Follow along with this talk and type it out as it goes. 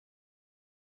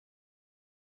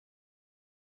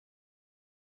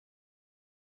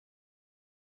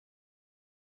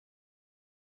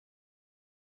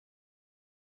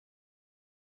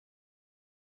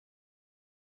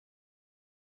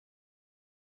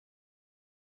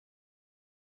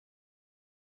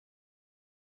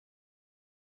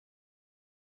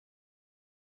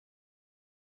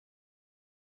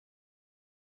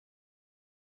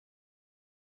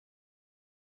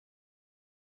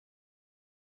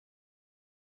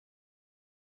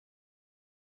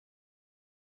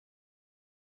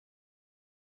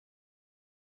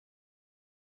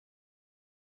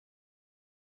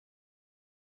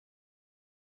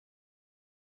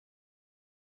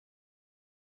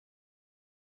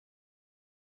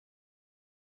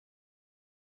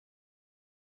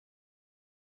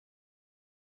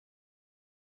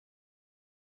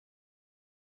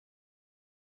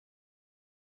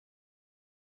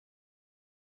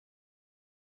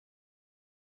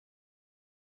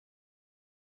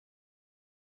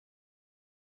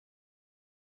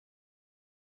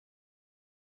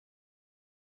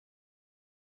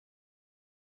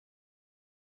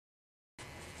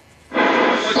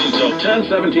Until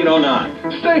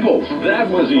 10/17/09. Staples, that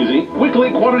was easy.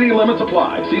 Weekly quantity limits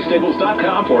apply. See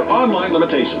staples.com for online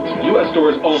limitations. U.S.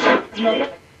 stores only.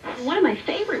 One of my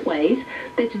favorite ways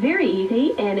that's very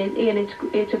easy, and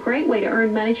it's a great way to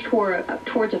earn money towards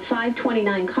a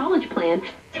 529 college plan.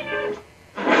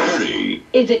 30.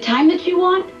 Is it time that you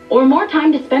want, or more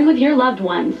time to spend with your loved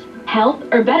ones? Health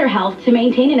or better health to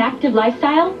maintain an active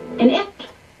lifestyle? And if...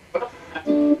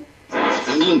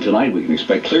 Tonight we can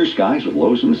expect clear skies with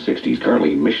lows in the 60s.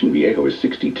 Currently Mission Viejo is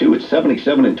 62. It's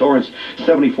 77 in Torrance,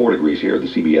 74 degrees here at the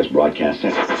CBS Broadcast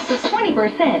Center. So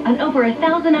 20% on over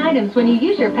 1,000 items when you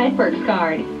use your PetBurks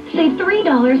card. Save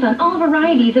 $3 on all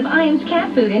varieties of Iams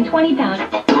cat food in 20 pounds.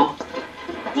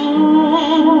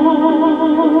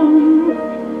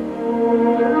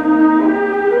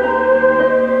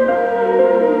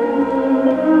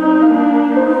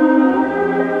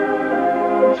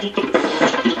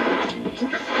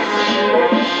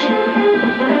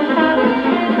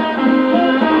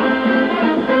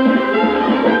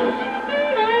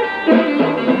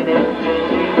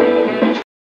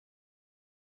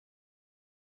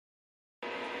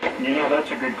 You know, that's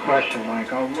a good question,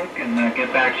 Mike. I'll look and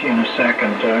get back to you in a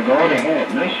second. Go on ahead.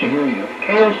 Nice to hear you.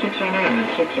 KO609 and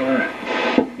 6RX.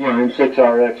 Yeah, I'm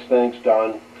 6RX. Thanks,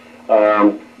 Don.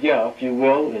 Yeah, if you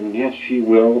will, and yes, she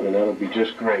will, and that'll be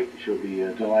just great. She'll be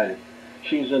delighted.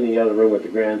 She's in the other room with the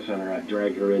Grand Center. I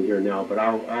dragged her in here now, but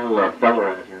I'll bell her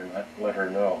out here and let her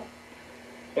know.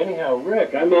 Anyhow,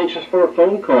 Rick, I'm anxious for a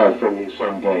phone call from you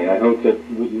someday. I hope that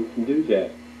you can do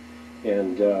that.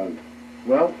 And,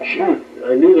 well, shoot,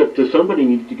 I knew that somebody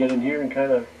needed to get in here and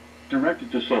kind of direct it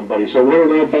to somebody. So what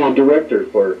am I being director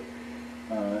for?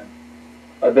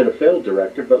 I've been a failed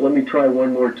director, but let me try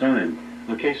one more time.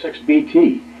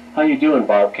 K6BT. How you doing,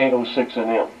 Bob?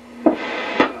 KO6NM.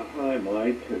 Hi,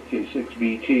 Mike.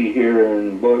 K6BT here,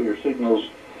 and boy, your signal's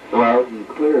loud and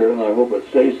clear, and I hope it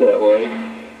stays that way.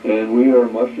 And we are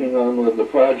mushing on with the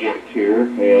project here,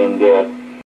 and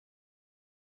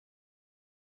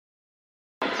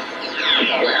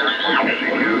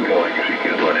CQ going CQ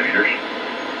 20 meters.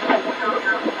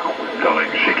 Calling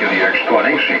CQ the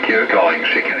X20, CQ calling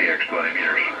CQ the X20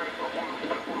 meters.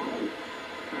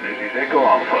 This is Echo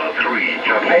Alpha 3,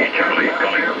 Charlie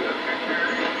calling.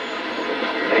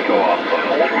 Echo Alpha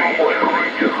 3,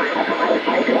 Charlie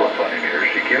 20 meters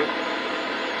CQ.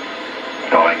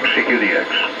 Calling CQ the X.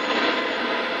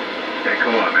 Echo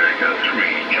America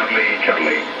 3,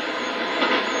 Charlie.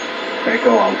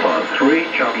 Echo Alpha 3,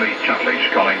 Charlie's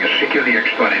calling CQ the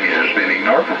X20 meters leaning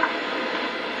north.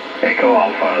 Echo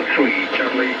Alpha 3,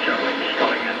 Charlie's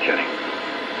calling and jetting.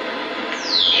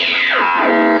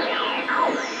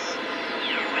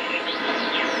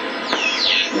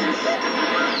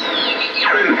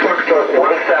 Foxtrot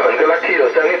 17, good luck to you,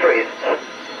 73.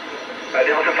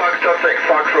 Delta Foxtrot 6,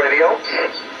 Fox Radio.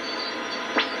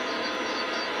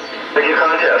 CQ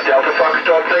contest, Delta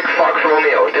Foxtrot 6, Fox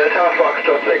Romeo. Delta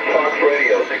Foxtrot 6, Fox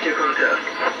Radio. CQ contest.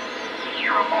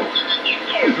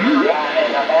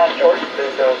 And I'm Matt Jordan,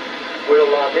 and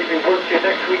we'll maybe work you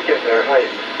next weekend there. Hi.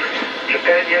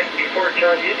 Japan Yankee 4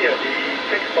 Charlie India, the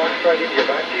 6 Foxtrot India,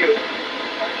 back to you.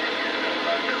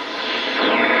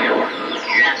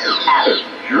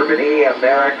 Germany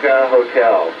America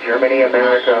Hotel. Germany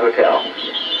America Hotel.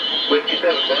 Whiskey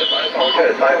 7,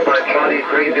 okay, 59 Charlie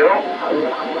 30.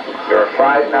 Your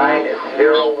 5901.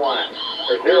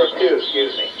 Or 02,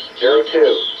 excuse me. 02.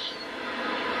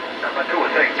 Number 2,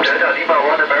 thanks. Delta Lima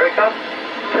 1 America.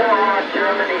 4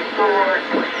 Germany 4.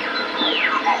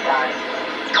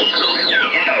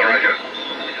 Roger.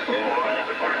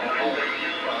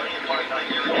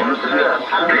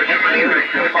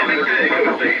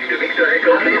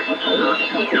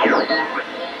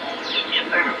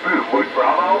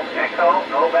 Bravo, Echo,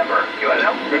 November.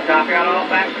 QSL. Good copy on all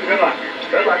facts and good luck.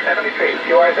 Good luck, 73.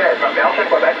 QRZ from Delta,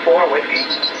 Quebec 4, Whiskey.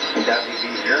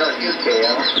 WB0,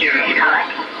 UKL.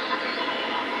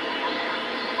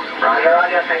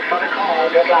 Roger, thanks for the call.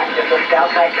 Good luck. This is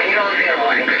Delta Kilo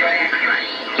 0.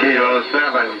 Kilo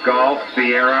 7, Golf,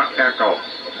 Sierra, Echo.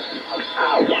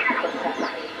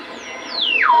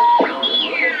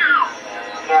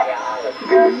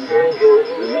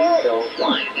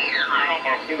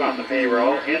 You on the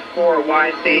payroll. It's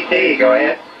 4YCT. Go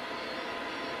ahead.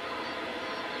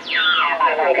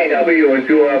 KW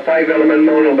into a 5-element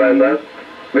monoband,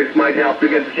 which might help to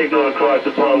get the signal across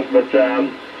the pond, but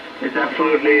it's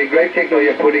absolutely a great signal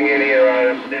you're putting in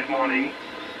here this morning.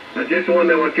 I just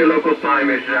wonder what your local time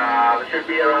is. It should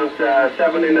be around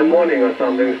 7 in the morning or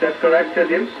something. Is that correct,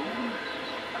 Jim?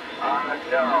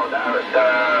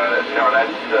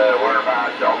 We're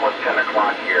about almost 10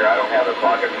 o'clock here. I don't have the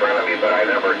clock in front of me, but I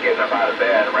remember getting up out of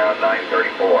bed around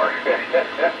 9:34.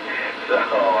 So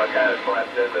I kind of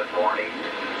slept in this morning.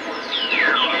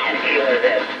 Sure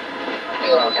did.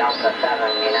 Kilo Delta 7,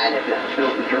 United.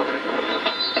 Delta Germany.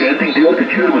 Ending Delta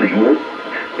Germany, what?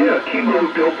 Yeah, Kilo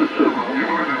Delta 7.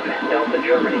 Delta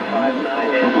Germany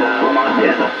 59 in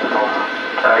Montana.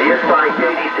 Yes, flying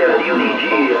JD7 UDG.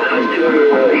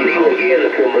 You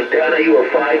again from Montana. You are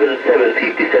 5 and 7,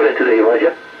 57 today,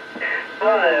 Roger.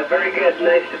 Very good.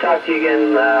 Nice to talk to you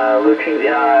again, Luke.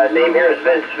 Name here is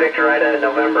Vince Victor Ida,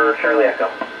 November, Charlie Echo.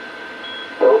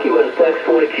 Okay, well, thanks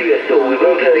for the QSO. We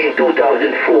were there in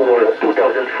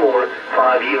 2004,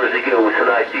 5 years ago. It's a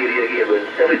nice area here, but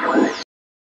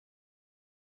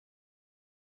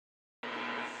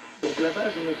donc là-bas,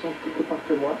 je me sens plutôt par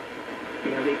que moi,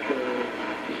 et avec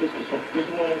des choses qui sont plus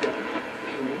ou moins modernes.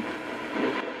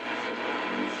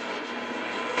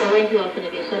 Wengi wa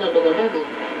wafanyabiashara ndogo ndogo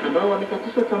ambao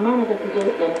wamekatishwa tamaa na tatizo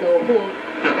la mgao huo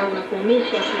ambao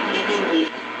unakwamisha shughuli.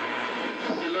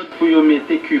 Pilote pour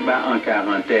mettre Cuba en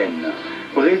quarantaine.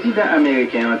 Président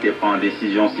américain te prend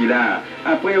décision si là.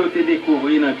 Après on te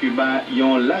découvrir dans Cuba,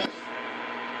 yon la.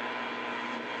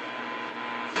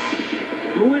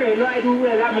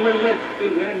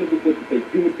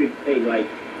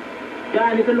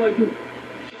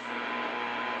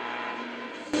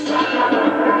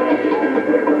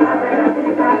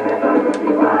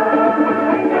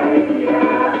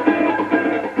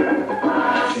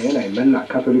 ናይ መላእ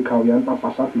ካቶሊካውያን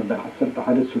ጳጳሳት መበል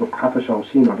 11 ስሩዕ ሓፈሻዊ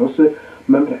ሲኖዶስ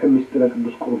መምርሒ ምስጢረ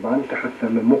ቅዱስ ቁርባን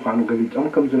ክሕተም ምዃኑ ገሊፆም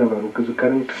ከም ዝነበሩ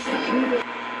ክዝከርን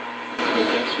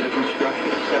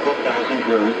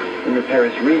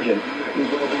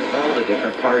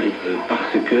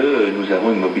parce que nous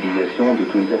avons une mobilisation de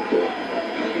tous les acteurs.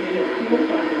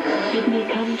 Bid me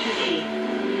come to thee,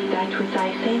 that with thy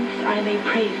saints I may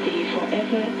praise thee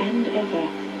forever and ever.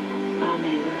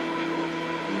 Amen.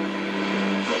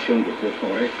 De ces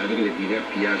forêts avec les divers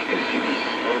pillages qu'elles subissent.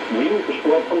 Oui, je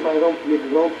pourrais prendre par exemple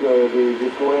l'exemple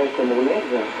des forêts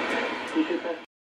camerounaises.